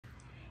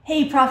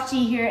Hey, Prof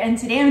G here, and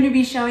today I'm going to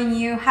be showing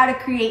you how to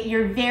create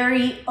your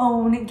very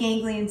own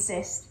ganglion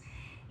cyst.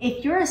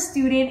 If you're a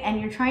student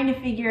and you're trying to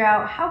figure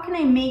out how can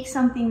I make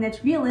something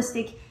that's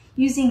realistic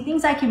using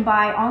things I can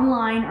buy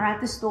online or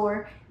at the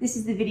store, this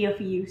is the video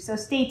for you. So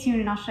stay tuned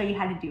and I'll show you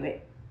how to do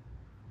it.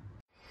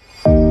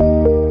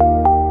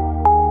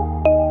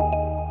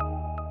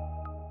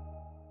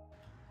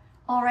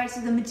 Alright,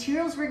 so the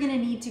materials we're going to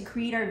need to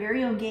create our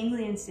very own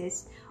ganglion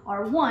cyst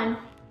are one,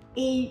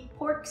 a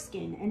pork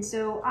skin. And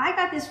so I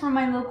got this from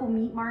my local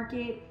meat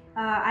market.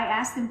 I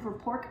asked them for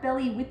pork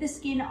belly with the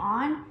skin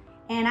on,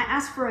 and I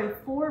asked for a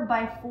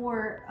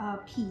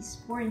 4x4 piece,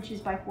 4 inches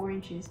by 4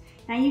 inches.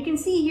 Now you can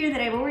see here that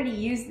I've already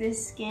used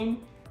this skin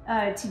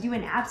to do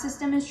an abscess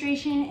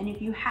demonstration, and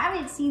if you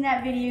haven't seen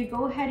that video,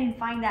 go ahead and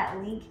find that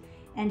link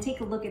and take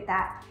a look at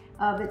that.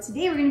 But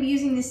today we're going to be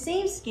using the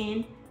same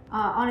skin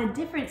on a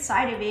different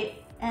side of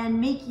it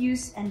and make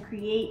use and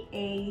create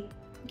a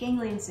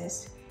ganglion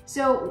cyst.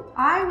 So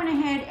I went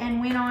ahead and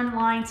went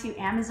online to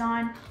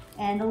Amazon,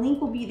 and the link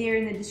will be there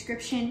in the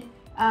description.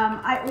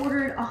 I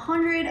ordered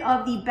 100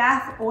 of the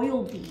bath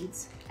oil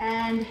beads,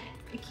 and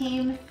it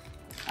came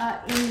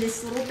in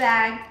this little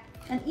bag,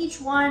 and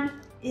each one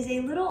is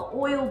a little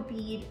oil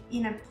bead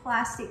in a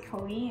plastic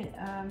coating,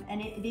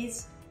 and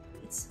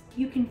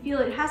you can feel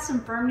it has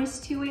some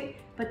firmness to it,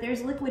 but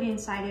there's liquid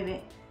inside of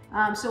it.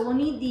 So we'll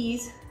need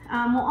these.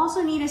 We'll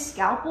also need a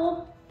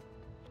scalpel,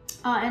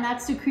 and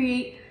that's to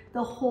create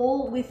the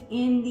hole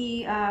within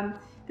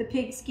the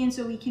pig skin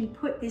so we can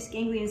put this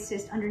ganglion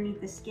cyst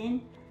underneath the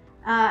skin.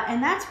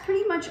 And that's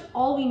pretty much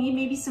all we need.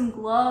 Maybe some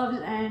gloves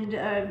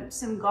and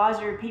some gauze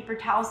or paper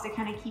towels to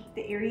kind of keep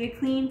the area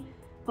clean.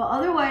 But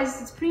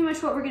otherwise, it's pretty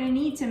much what we're gonna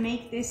need to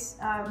make this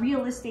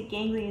realistic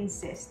ganglion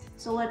cyst.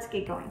 So let's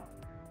get going.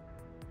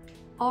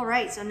 All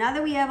right, so now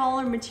that we have all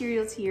our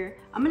materials here,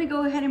 I'm gonna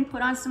go ahead and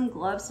put on some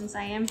gloves since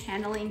I am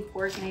handling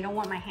pork and I don't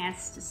want my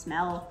hands to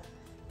smell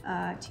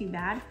too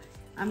bad.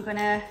 I'm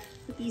gonna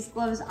put these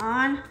gloves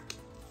on,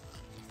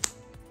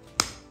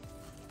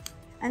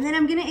 and then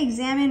I'm gonna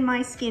examine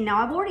my skin.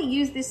 Now I've already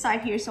used this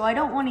side here, so I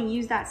don't wanna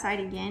use that side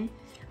again.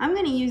 I'm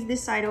gonna use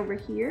this side over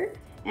here,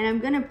 and I'm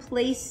gonna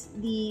place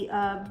the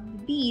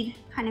bead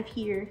kind of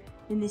here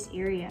in this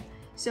area.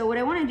 So what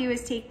I wanna do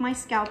is take my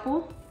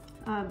scalpel,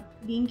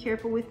 being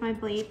careful with my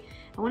blade.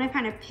 I wanna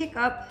kind of pick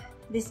up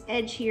this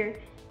edge here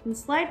and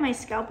slide my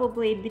scalpel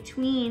blade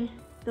between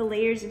the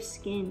layers of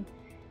skin,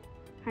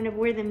 kind of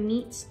where the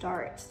meat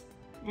starts.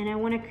 And I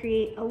want to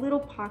create a little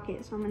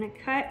pocket. So I'm going to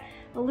cut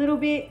a little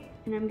bit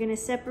and I'm going to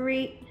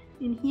separate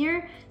in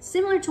here,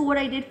 similar to what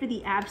I did for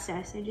the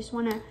abscess. I just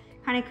want to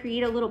kind of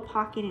create a little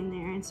pocket in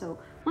there. And so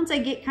once I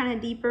get kind of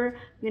deeper,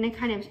 I'm going to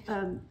kind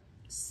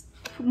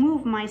of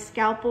move my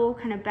scalpel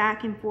kind of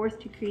back and forth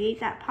to create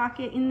that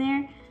pocket in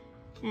there,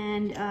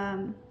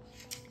 and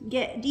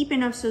get deep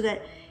enough so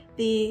that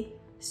the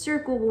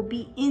circle will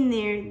be in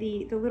there,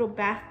 the little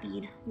bath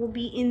bead will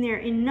be in there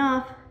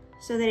enough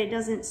so that it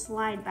doesn't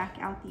slide back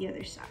out the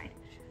other side.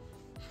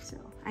 So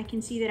I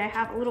can see that I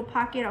have a little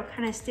pocket. I'll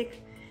kind of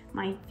stick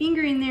my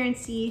finger in there and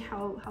see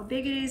how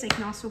big it is. I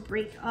can also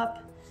break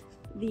up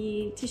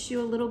the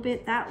tissue a little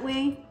bit that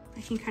way.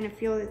 I can kind of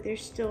feel that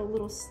there's still a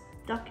little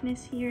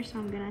stuckness here, so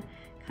I'm gonna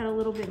cut a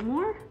little bit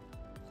more.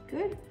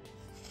 Good.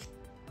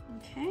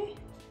 Okay.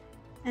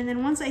 And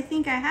then once I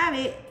think I have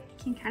it,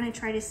 I can kind of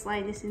try to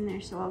slide this in there.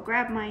 So I'll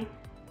grab my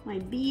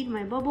bead,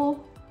 my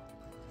bubble,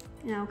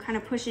 and I'll kind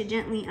of push it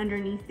gently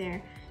underneath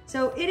there.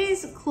 So it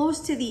is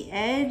close to the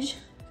edge,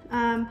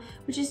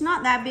 which is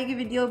not that big of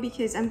a deal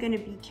because I'm going to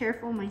be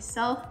careful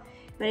myself.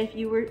 But if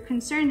you were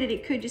concerned that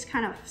it could just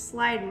kind of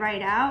slide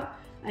right out,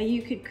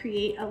 you could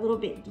create a little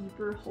bit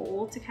deeper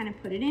hole to kind of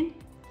put it in.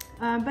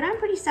 But I'm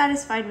pretty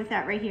satisfied with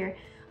that right here.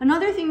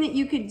 Another thing that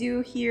you could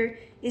do here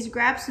is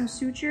grab some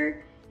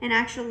suture and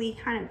actually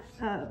kind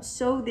of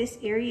sew this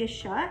area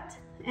shut,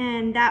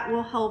 and that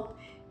will help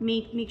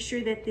make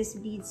sure that this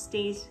bead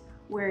stays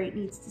where it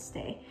needs to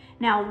stay.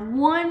 Now,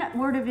 one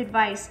word of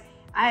advice,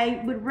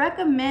 I would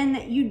recommend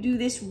that you do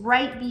this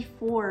right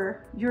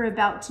before you're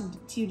about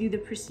to do the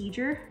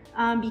procedure,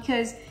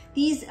 because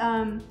these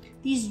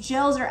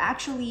gels are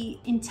actually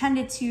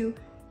intended to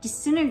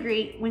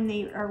disintegrate when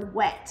they are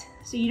wet.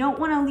 So you don't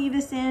want to leave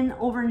this in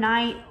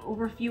overnight,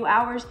 over a few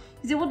hours,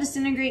 because it will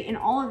disintegrate and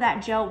all of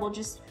that gel will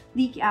just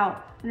leak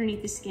out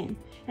underneath the skin.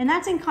 And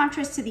that's in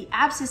contrast to the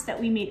abscess that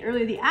we made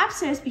earlier. The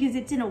abscess, because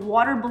it's in a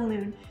water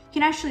balloon, you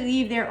can actually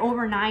leave there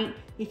overnight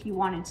if you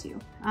wanted to.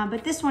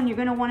 But this one, you're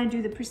gonna wanna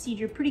do the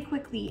procedure pretty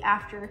quickly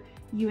after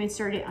you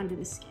insert it under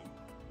the skin.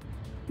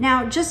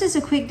 Now, just as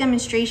a quick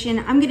demonstration,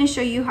 I'm gonna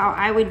show you how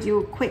I would do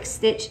a quick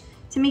stitch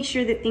to make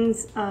sure that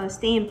things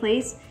stay in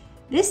place.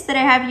 This that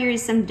I have here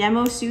is some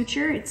demo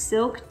suture. It's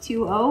Silk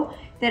 2.0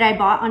 that I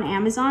bought on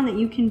Amazon that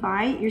you can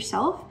buy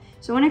yourself.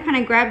 So I wanna kind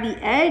of grab the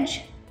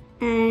edge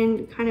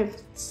and kind of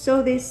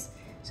sew this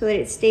so that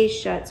it stays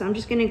shut. So I'm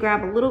just gonna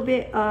grab a little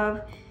bit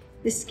of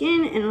the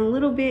skin and a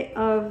little bit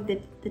of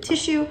the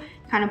tissue,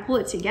 kind of pull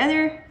it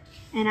together.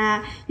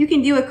 And you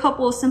can do a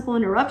couple of simple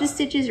interrupted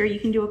stitches, or you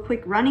can do a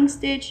quick running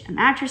stitch, a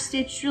mattress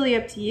stitch, it's really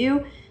up to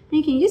you. And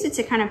you can use it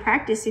to kind of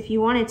practice if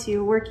you wanted to,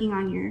 working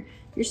on your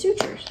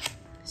sutures.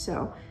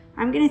 So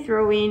I'm gonna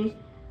throw in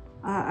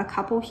a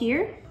couple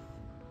here.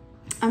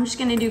 I'm just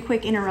gonna do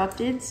quick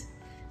interrupteds.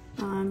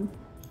 And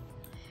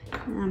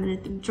I'm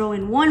gonna throw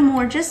in one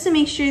more just to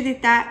make sure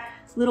that that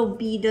little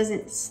bead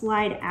doesn't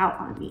slide out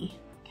on me.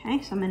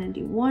 Okay, so I'm gonna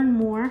do one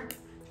more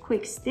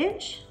quick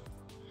stitch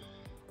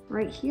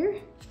right here.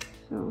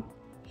 So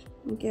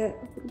we'll get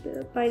a little bit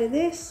of bite of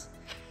this,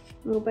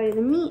 a little bite of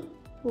the meat,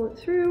 pull it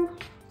through.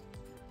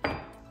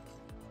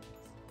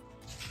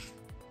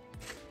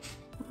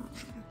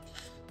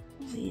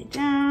 Lay it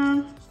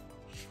down.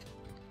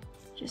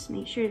 Just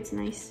make sure it's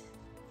nice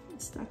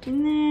and stuck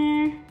in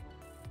there.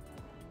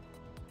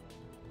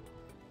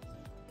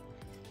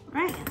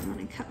 Right, I'm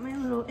gonna cut my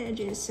little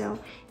edges. So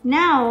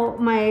now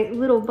my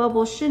little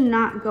bubble should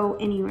not go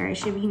anywhere. It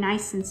should be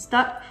nice and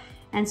stuck,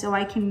 and so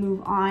I can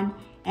move on.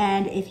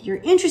 And if you're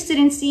interested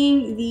in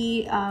seeing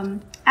the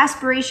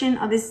aspiration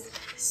of this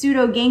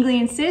pseudo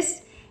ganglion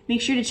cyst,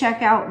 make sure to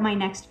check out my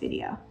next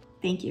video.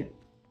 Thank you.